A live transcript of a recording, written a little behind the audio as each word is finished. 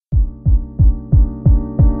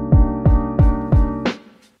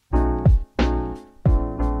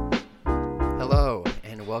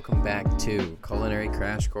welcome back to Culinary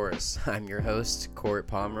Crash Course. I'm your host, Court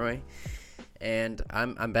Pomeroy, and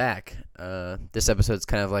I'm back. This episode's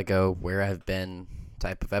kind of like a where I've been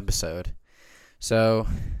type of episode. So,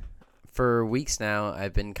 for weeks now,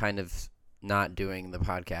 I've been kind of not doing the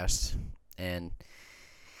podcast and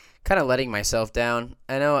kind of letting myself down.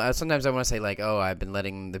 I know sometimes I want to say like, oh, I've been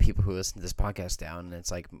letting the people who listen to this podcast down, and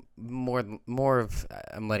it's like more of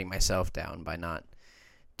I'm letting myself down by not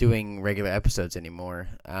doing regular episodes anymore.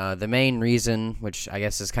 The main reason, which I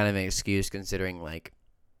guess is kind of an excuse considering like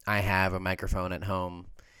I have a microphone at home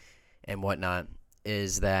and whatnot,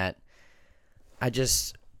 is that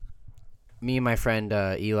me and my friend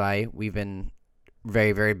Eli, we've been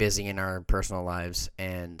very, very busy in our personal lives,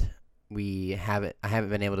 and I haven't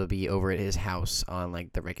been able to be over at his house on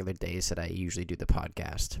like the regular days that I usually do the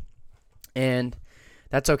podcast. And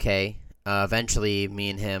that's okay. Eventually,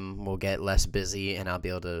 me and him will get less busy, and I'll be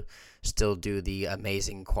able to still do the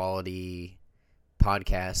amazing quality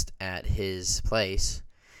podcast at his place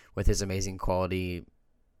with his amazing quality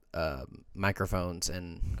microphones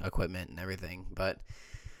and equipment and everything. But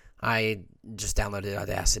I just downloaded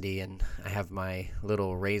Audacity, and I have my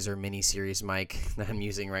little Razer mini series mic that I'm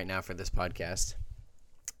using right now for this podcast.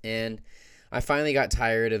 And I finally got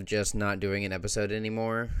tired of just not doing an episode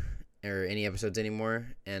anymore, or any episodes anymore,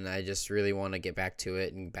 and I just really want to get back to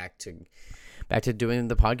it and back to doing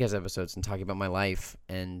the podcast episodes and talking about my life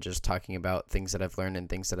and just talking about things that I've learned and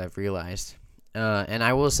things that I've realized. And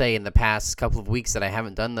I will say in the past couple of weeks that I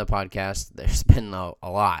haven't done the podcast, there's been a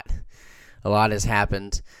lot. A lot has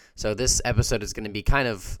happened. So this episode is going to be kind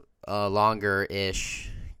of longer-ish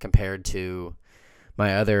compared to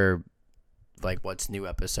my other like what's new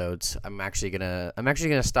episodes. I'm actually gonna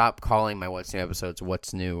stop calling my what's new episodes.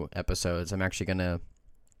 I'm actually gonna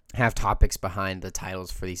have topics behind the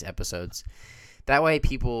titles for these episodes. That way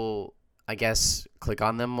people, I guess, click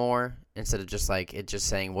on them more instead of just like it just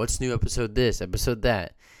saying what's new episode this, episode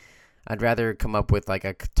that. I'd rather come up with like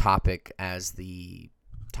a topic as the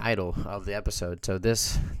title of the episode. So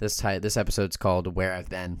this episode's called Where I've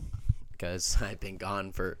Been, because I've been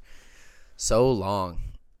gone for so long.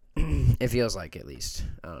 It feels like, at least.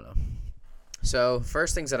 I don't know. So,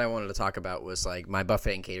 first things that I wanted to talk about was, like, my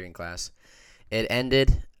buffet and catering class. It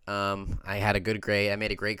ended. I had a good grade. I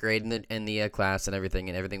made a great grade in the class and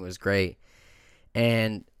everything was great.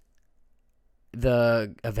 And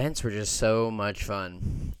the events were just so much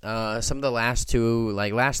fun. Some of the last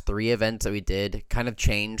three events that we did kind of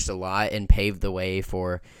changed a lot and paved the way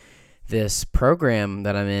for this program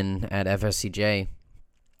that I'm in at FSCJ.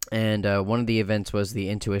 And one of the events was the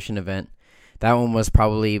intuition event. That one was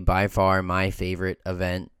probably by far my favorite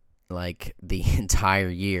event, like, the entire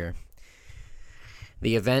year.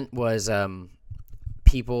 The event was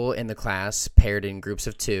people in the class paired in groups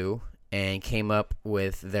of 2 and came up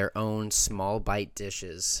with their own small bite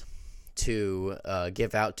dishes to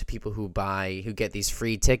give out to people who get these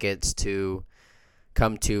free tickets to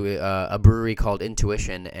come to a brewery called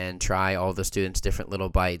Intuition and try all the students' different little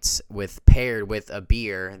bites paired with a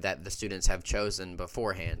beer that the students have chosen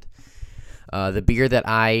beforehand. The beer that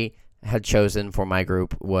I had chosen for my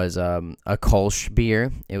group was a Kolsch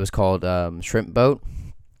beer. It was called Shrimp Boat.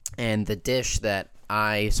 And the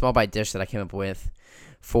small bite dish that I came up with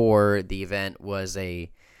for the event was a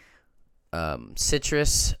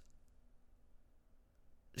citrus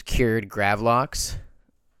cured gravlax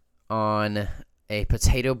on a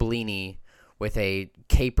potato bellini with a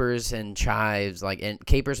capers and chives,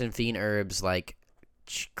 capers and fiend herbs,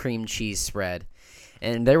 cream cheese spread.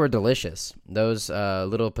 And they were delicious. Those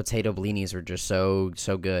little potato bellinis were just so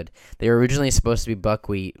good. They were originally supposed to be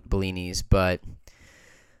buckwheat bellinis, but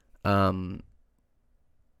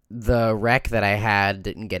the wreck that I had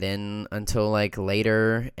didn't get in until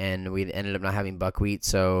later, and we ended up not having buckwheat,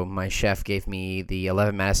 so my chef gave me the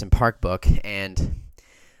 11 Madison Park book, and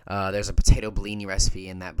there's a potato bellini recipe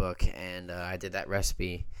in that book, and I did that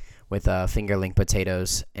recipe with fingerling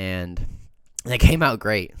potatoes, and it came out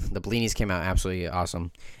great. The bellinis came out absolutely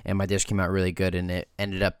awesome, and my dish came out really good, and it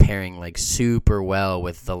ended up pairing super well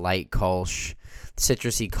with the light Kolsch,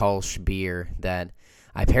 citrusy Kolsch beer that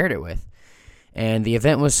I paired it with. And the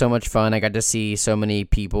event was so much fun. I got to see so many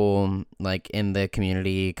people in the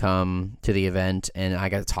community come to the event, and I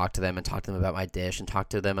got to talk to them about my dish and talk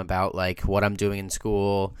to them about what I'm doing in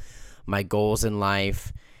school, my goals in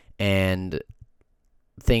life, and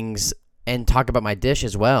things, and talk about my dish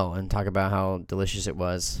as well, and talk about how delicious it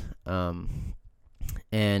was.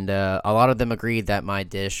 And a lot of them agreed that my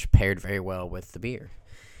dish paired very well with the beer.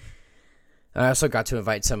 I also got to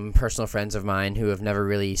invite some personal friends of mine who have never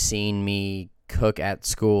really seen me cook at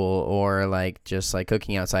school, or just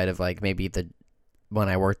cooking outside of maybe the when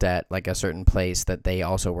I worked at like a certain place that they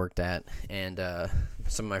also worked at, and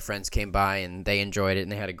some of my friends came by and they enjoyed it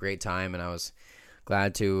and they had a great time, and I was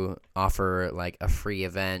glad to offer like a free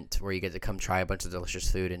event where you get to come try a bunch of delicious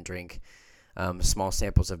food and drink small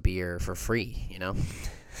samples of beer for free.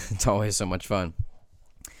 It's always so much fun.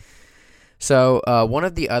 So one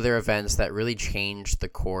of the other events that really changed the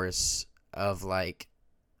course of like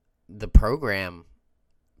the program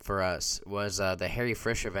for us was the Harry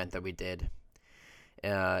Frisch event that we did.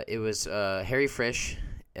 It was Harry Frisch,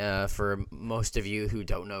 for most of you who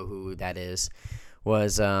don't know who that is,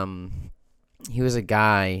 was he was a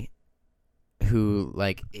guy who,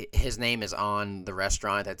 like, his name is on the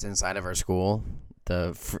restaurant that's inside of our school,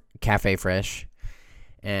 the Cafe Frisch,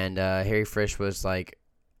 and Harry Frisch was like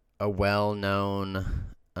a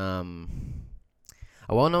well-known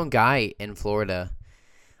guy in Florida.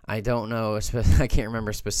 I don't know, I can't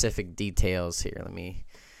remember specific details here. Let me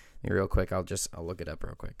real quick. I'll look it up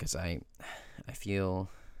real quick because I feel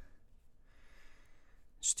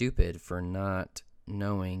stupid for not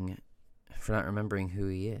remembering who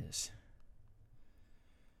he is.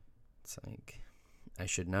 It's like I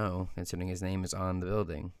should know, considering his name is on the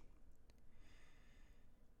building.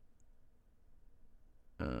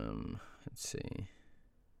 Let's see.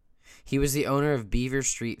 He was the owner of Beaver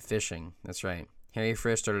Street Fishing. That's right. Harry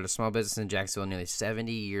Frisch started a small business in Jacksonville nearly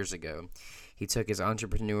 70 years ago. He took his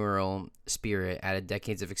entrepreneurial spirit, added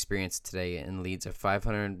decades of experience today, and leads a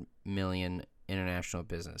 $500 million international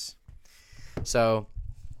business. So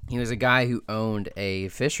he was a guy who owned a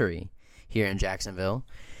fishery here in Jacksonville,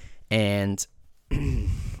 and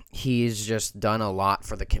he's just done a lot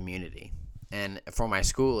for the community and for my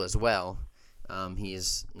school as well.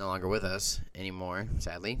 He's no longer with us anymore,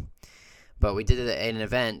 sadly. But we did an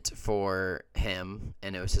event for him,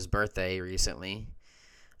 and it was his birthday recently,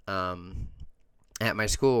 at my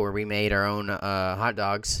school, where we made our own hot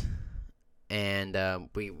dogs. And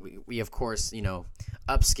we of course,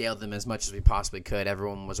 upscaled them as much as we possibly could.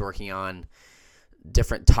 Everyone was working on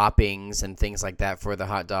different toppings and things like that for the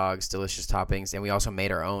hot dogs, delicious toppings. And we also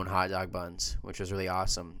made our own hot dog buns, which was really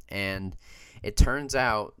awesome. And it turns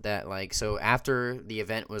out that, so after the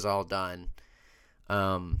event was all done,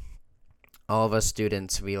 all of us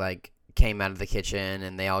students, we, came out of the kitchen,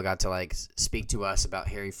 and they all got to, speak to us about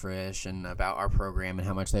Harry Frisch and about our program and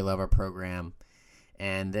how much they love our program.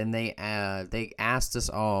 And then they asked us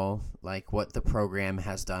all, what the program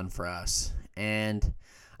has done for us. And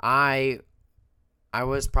I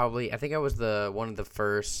was probably, I think I was one of the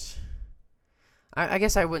first, I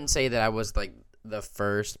guess I wouldn't say that I was, the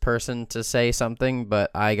first person to say something, but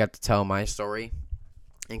I got to tell my story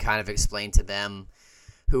and kind of explain to them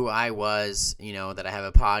who I was, that I have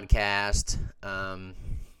a podcast. I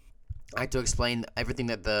had to explain everything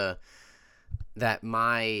that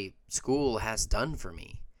my school has done for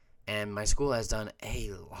me. And my school has done a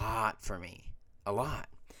lot for me. A lot.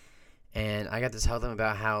 And I got to tell them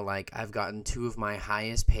about how, I've gotten two of my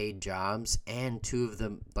highest paid jobs, and two of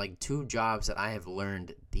them, two jobs that I have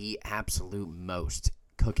learned the absolute most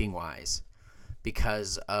cooking-wise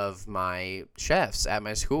because of my chefs at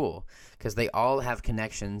my school. Because they all have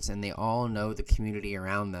connections, and they all know the community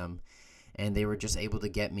around them. And they were just able to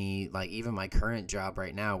get me, even my current job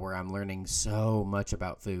right now, where I'm learning so much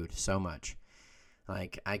about food, so much.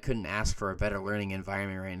 I couldn't ask for a better learning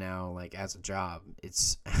environment right now, as a job.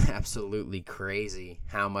 It's absolutely crazy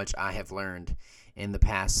how much I have learned in the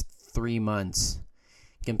past 3 months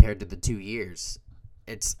compared to the 2 years.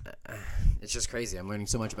 It's just crazy. I'm learning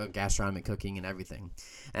so much about gastronomic cooking and everything.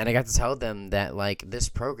 And I got to tell them that, this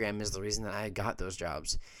program is the reason that I got those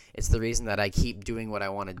jobs. It's the reason that I keep doing what I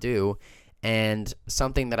want to do. And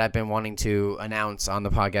something that I've been wanting to announce on the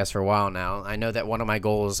podcast for a while now. I know that one of my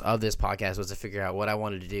goals of this podcast was to figure out what I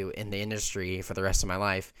wanted to do in the industry for the rest of my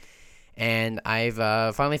life. And I've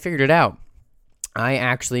finally figured it out. I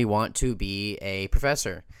actually want to be a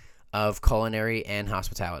professor of culinary and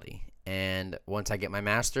hospitality. And once I get my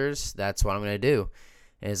master's, that's what I'm going to do.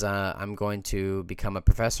 Is I'm going to become a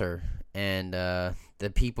professor. And the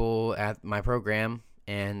people at my program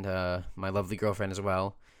and my lovely girlfriend as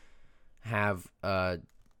well have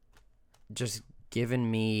just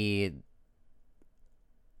given me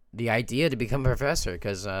the idea to become a professor,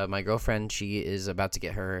 because my girlfriend, she is about to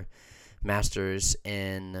get her master's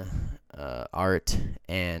in art,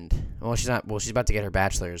 and she's about to get her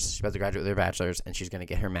bachelor's. She's about to graduate with her bachelor's, and she's going to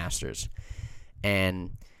get her master's.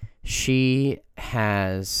 And she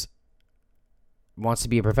wants to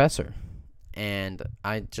be a professor. And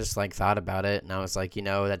I just thought about it, and I was like,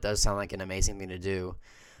 that does sound like an amazing thing to do.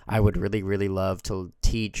 I would really, really love to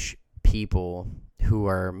teach people who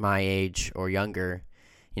are my age or younger,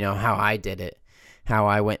 how I did it, how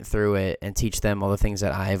I went through it and teach them all the things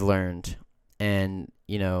that I've learned, and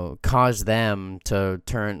cause them to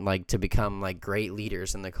to become great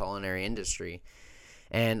leaders in the culinary industry.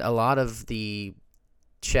 And a lot of the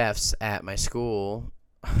chefs at my school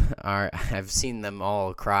I've seen them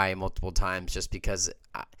all cry multiple times, just because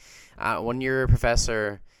when you're a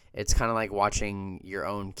professor, it's kind of like watching your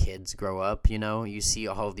own kids grow up. You see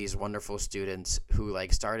all of these wonderful students who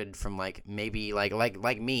started from maybe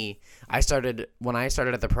like me. When I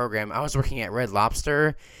started at the program, I was working at Red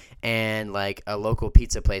Lobster and a local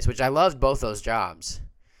pizza place, which I loved both those jobs.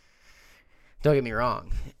 Don't get me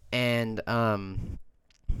wrong. And to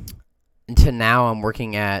now I'm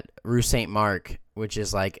working at Rue Saint Marc, which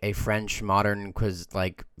is a French modern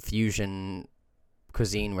fusion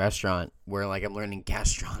cuisine restaurant where I'm learning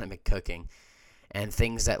gastronomic cooking and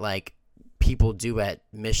things that people do at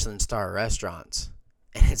Michelin star restaurants,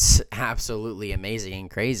 and it's absolutely amazing and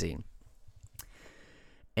crazy.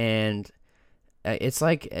 And it's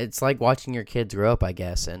like watching your kids grow up, I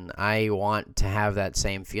guess, and I want to have that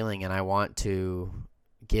same feeling, and I want to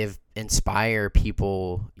inspire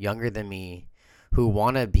people younger than me who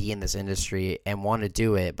want to be in this industry and want to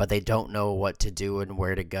do it, but they don't know what to do and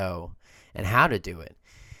where to go and how to do it.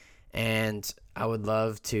 And I would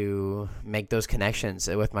love to make those connections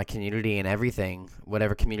with my community and everything,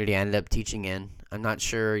 whatever community I ended up teaching in. I'm not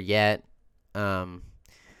sure yet, but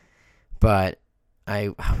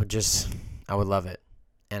I would love it.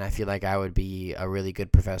 And I feel like I would be a really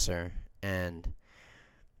good professor, and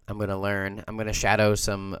I'm going to learn. I'm going to shadow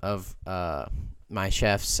some of my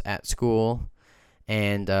chefs at school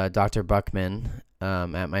and Dr. Buckman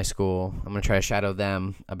at my school. I'm going to try to shadow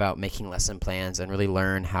them about making lesson plans and really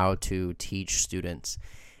learn how to teach students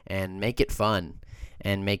and make it fun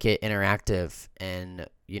and make it interactive and,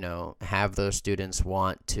 have those students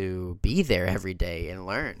want to be there every day and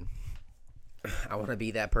learn. I want to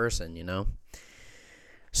be that person,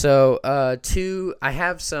 So, I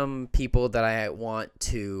have some people that I want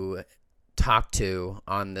to talk to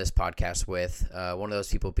on this podcast with. One of those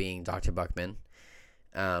people being Dr. Buckman.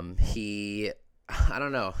 I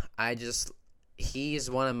don't know. He's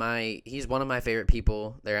one of my favorite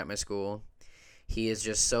people there at my school. He is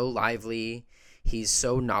just so lively. He's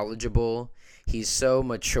so knowledgeable. He's so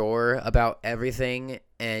mature about everything.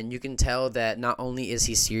 And you can tell that not only is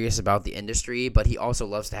he serious about the industry, but he also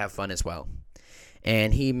loves to have fun as well.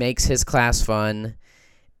 And he makes his class fun,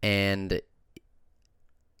 and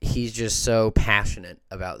he's just so passionate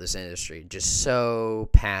about this industry. Just so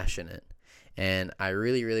passionate. And I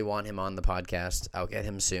really, really want him on the podcast. I'll get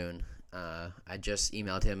him soon. I just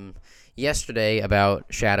emailed him yesterday about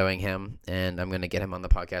shadowing him, and I'm going to get him on the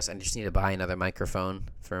podcast. I just need to buy another microphone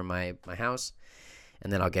for my house,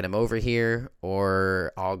 and then I'll get him over here,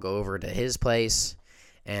 or I'll go over to his place,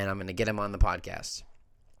 and I'm going to get him on the podcast.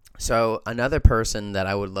 So another person that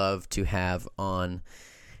I would love to have on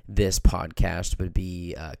this podcast would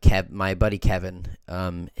be my buddy Kevin.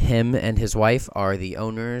 Him and his wife are the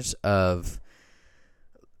owners of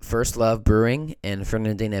First Love Brewing in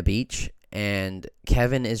Fernandina Beach, and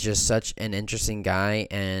Kevin is just such an interesting guy,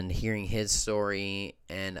 and hearing his story,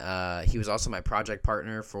 and he was also my project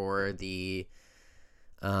partner for the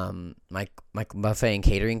my buffet and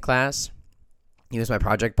catering class. He was my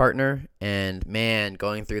project partner, and man,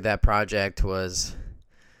 going through that project was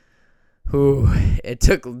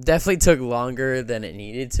definitely took longer than it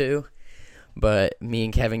needed to, but me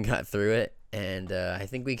and Kevin got through it, and I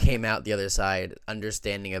think we came out the other side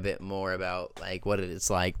understanding a bit more about what it's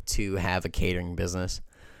like to have a catering business.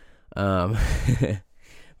 But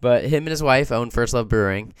him and his wife own First Love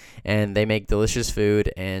Brewing, and they make delicious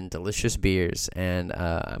food and delicious beers, and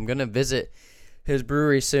I'm gonna visit his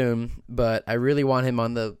brewery soon, but I really want him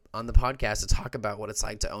on the podcast to talk about what it's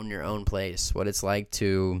like to own your own place, what it's like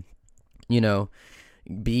to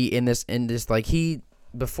be in this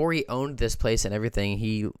before he owned this place and everything,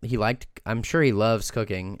 he liked, I'm sure he loves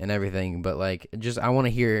cooking and everything, but I want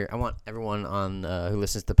everyone on who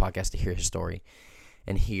listens to the podcast to hear his story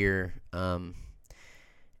and hear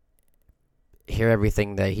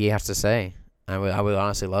everything that he has to say. I would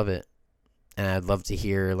honestly love it, and I'd love to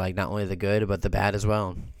hear not only the good but the bad as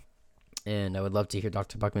well. And I would love to hear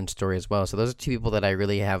Dr. Buckman's story as well. So those are two people that I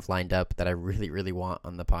really have lined up that I really, really want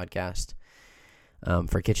on the podcast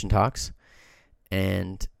for Kitchen Talks.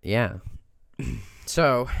 And yeah.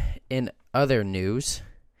 So in other news,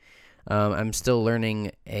 I'm still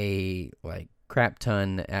learning a crap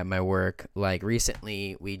ton at my work.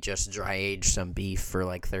 Recently, we just dry aged some beef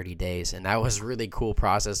for 30 days, and that was a really cool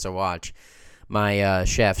process to watch. My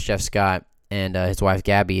Chef Scott, and his wife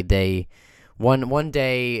Gabby, they one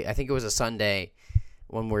day, I think it was a Sunday,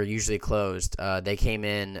 when we're usually closed, they came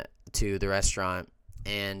in to the restaurant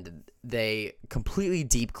and they completely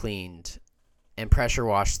deep cleaned and pressure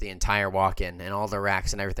washed the entire walk-in and all the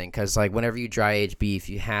racks and everything. Because like whenever you dry age beef,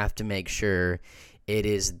 you have to make sure it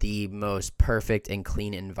is the most perfect and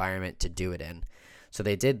clean environment to do it in. So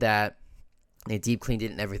they did that. They deep cleaned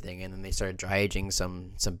it and everything, and then they started dry aging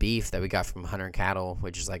some beef that we got from Hunter and Cattle,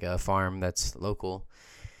 which is like a farm that's local.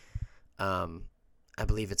 I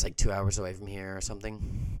believe it's like 2 hours away from here or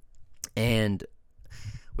something. And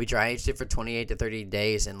we dry aged it for 28 to 30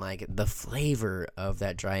 days, and like the flavor of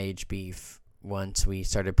that dry aged beef once we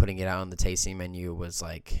started putting it out on the tasting menu was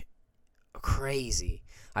like crazy.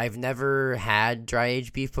 I've never had dry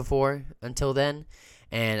aged beef before until then,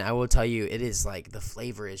 and I will tell you, it is like the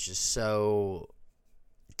flavor is just so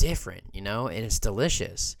different, and it's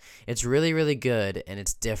delicious. It's really, really good, and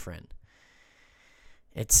it's different.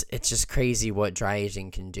 It's just crazy what dry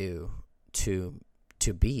aging can do to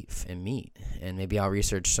beef and meat, and maybe I'll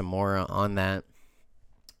research some more on that.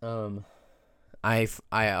 Another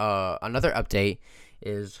update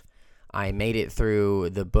is I made it through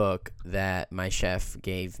the book that my chef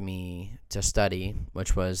gave me to study,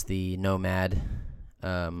 which was the Nomad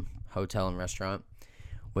Hotel and Restaurant,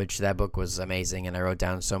 which that book was amazing, and I wrote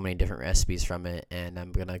down so many different recipes from it, and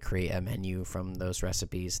I'm going to create a menu from those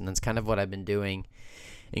recipes, and that's kind of what I've been doing,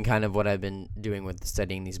 and kind of what I've been doing with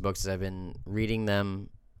studying these books is I've been reading them,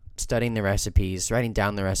 studying the recipes, writing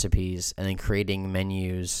down the recipes, and then creating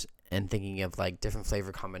menus and thinking of like different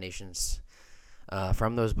flavor combinations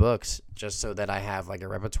from those books, just so that I have like a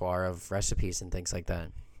repertoire of recipes and things like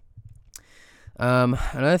that.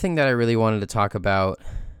 Another thing that I really wanted to talk about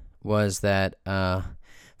was that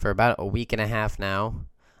for about a week and a half now,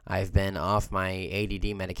 I've been off my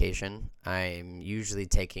ADD medication. I'm usually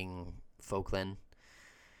taking Focalin.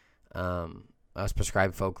 I was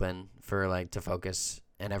prescribed Focalin for like to focus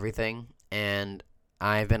and everything, and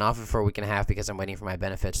I've been off it for a week and a half because I'm waiting for my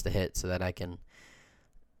benefits to hit so that I can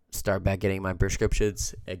start back getting my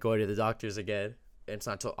prescriptions and going to the doctors again. It's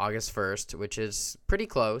not till August 1st, which is pretty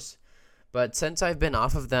close. But since I've been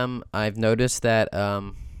off of them, I've noticed that I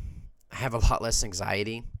have a lot less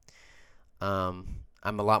anxiety. I'm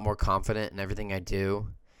a lot more confident in everything I do,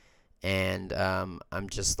 and I'm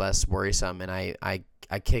just less worrisome, and I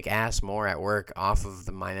kick ass more at work off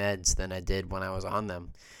of my meds than I did when I was on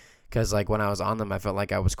them. Because like when I was on them, I felt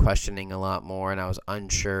like I was questioning a lot more, and I was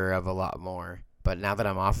unsure of a lot more. But now that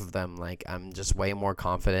I'm off of them, like I'm just way more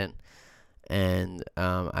confident, and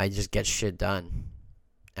I just get shit done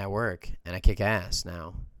at work, and I kick ass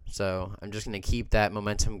now. So I'm just going to keep that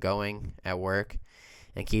momentum going at work,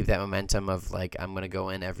 and keep that momentum of like I'm going to go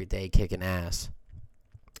in every day kicking ass,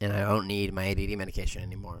 and I don't need my ADD medication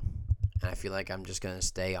anymore, and I feel like I'm just going to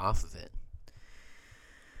stay off of it,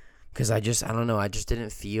 because I don't know, I just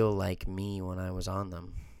didn't feel like me when I was on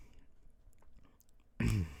them.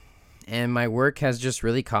 And my work has just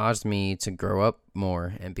really caused me to grow up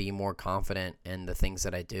more and be more confident in the things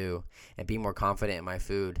that I do, and be more confident in my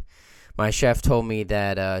food. My chef told me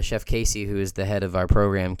that Chef Casey, who is the head of our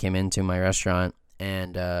program, came into my restaurant,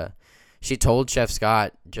 and she told Chef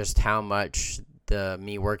Scott just how much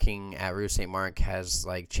me working at Rue St. Marc has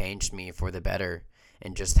like changed me for the better,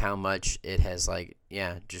 and just how much it has like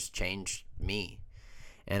just changed me.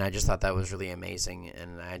 And I just thought that was really amazing,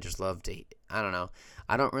 and I just loved it. I don't know.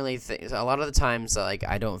 I don't really think, a lot of the times, like,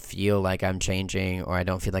 I don't feel like I'm changing, or I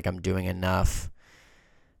don't feel like I'm doing enough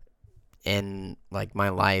in, like, my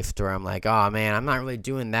life, where I'm like, oh, man, I'm not really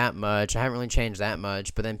doing that much. I haven't really changed that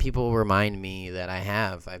much. But then people remind me that I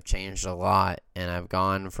have. I've changed a lot, and I've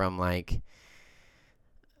gone from, like,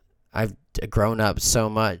 I've grown up so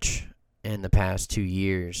much in the past 2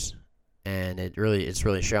 years, and it's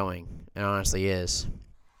really showing. It honestly is.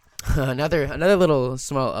 Another little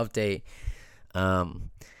small update.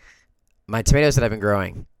 My tomatoes that I've been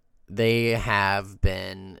growing, I've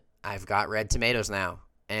got red tomatoes now,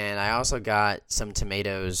 and I also got some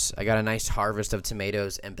tomatoes. I got a nice harvest of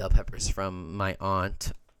tomatoes and bell peppers from my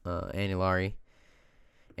aunt, Aunt Laurie,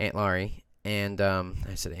 and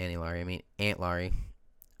I said Annie Laurie, I mean Aunt Laurie.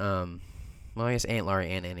 Well, I guess Aunt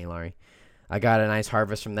Laurie and Annie Laurie. I got a nice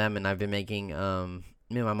harvest from them, and I've been making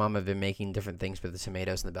me and my mom have been making different things with the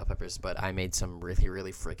tomatoes and the bell peppers, but I made some really,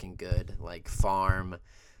 really freaking good, like, farm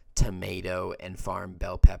tomato and farm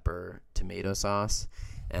bell pepper tomato sauce.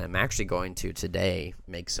 And I'm actually going to today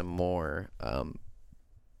make some more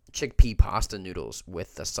chickpea pasta noodles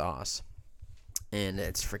with the sauce. And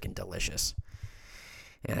it's freaking delicious.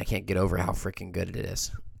 And I can't get over how freaking good it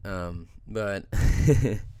is. But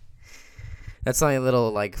That's my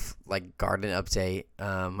little like garden update.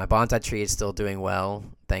 My bonsai tree is still doing well,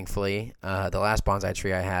 thankfully. The last bonsai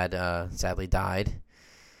tree I had sadly died,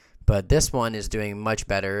 but this one is doing much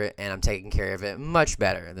better, and I'm taking care of it much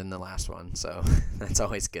better than the last one. So that's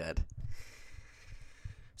always good.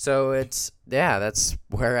 So that's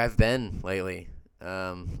where I've been lately.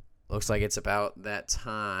 Looks like it's about that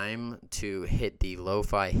time to hit the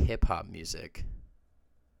lo-fi hip hop music.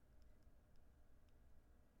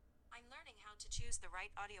 I'm learning how to choose the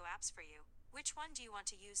right audio apps for you. Which one do you want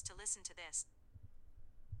to use to listen to this?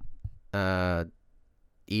 Uh,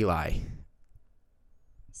 Eli.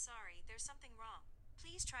 Sorry, there's something wrong.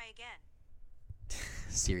 Please try again.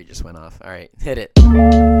 Siri just went off. All right, hit it.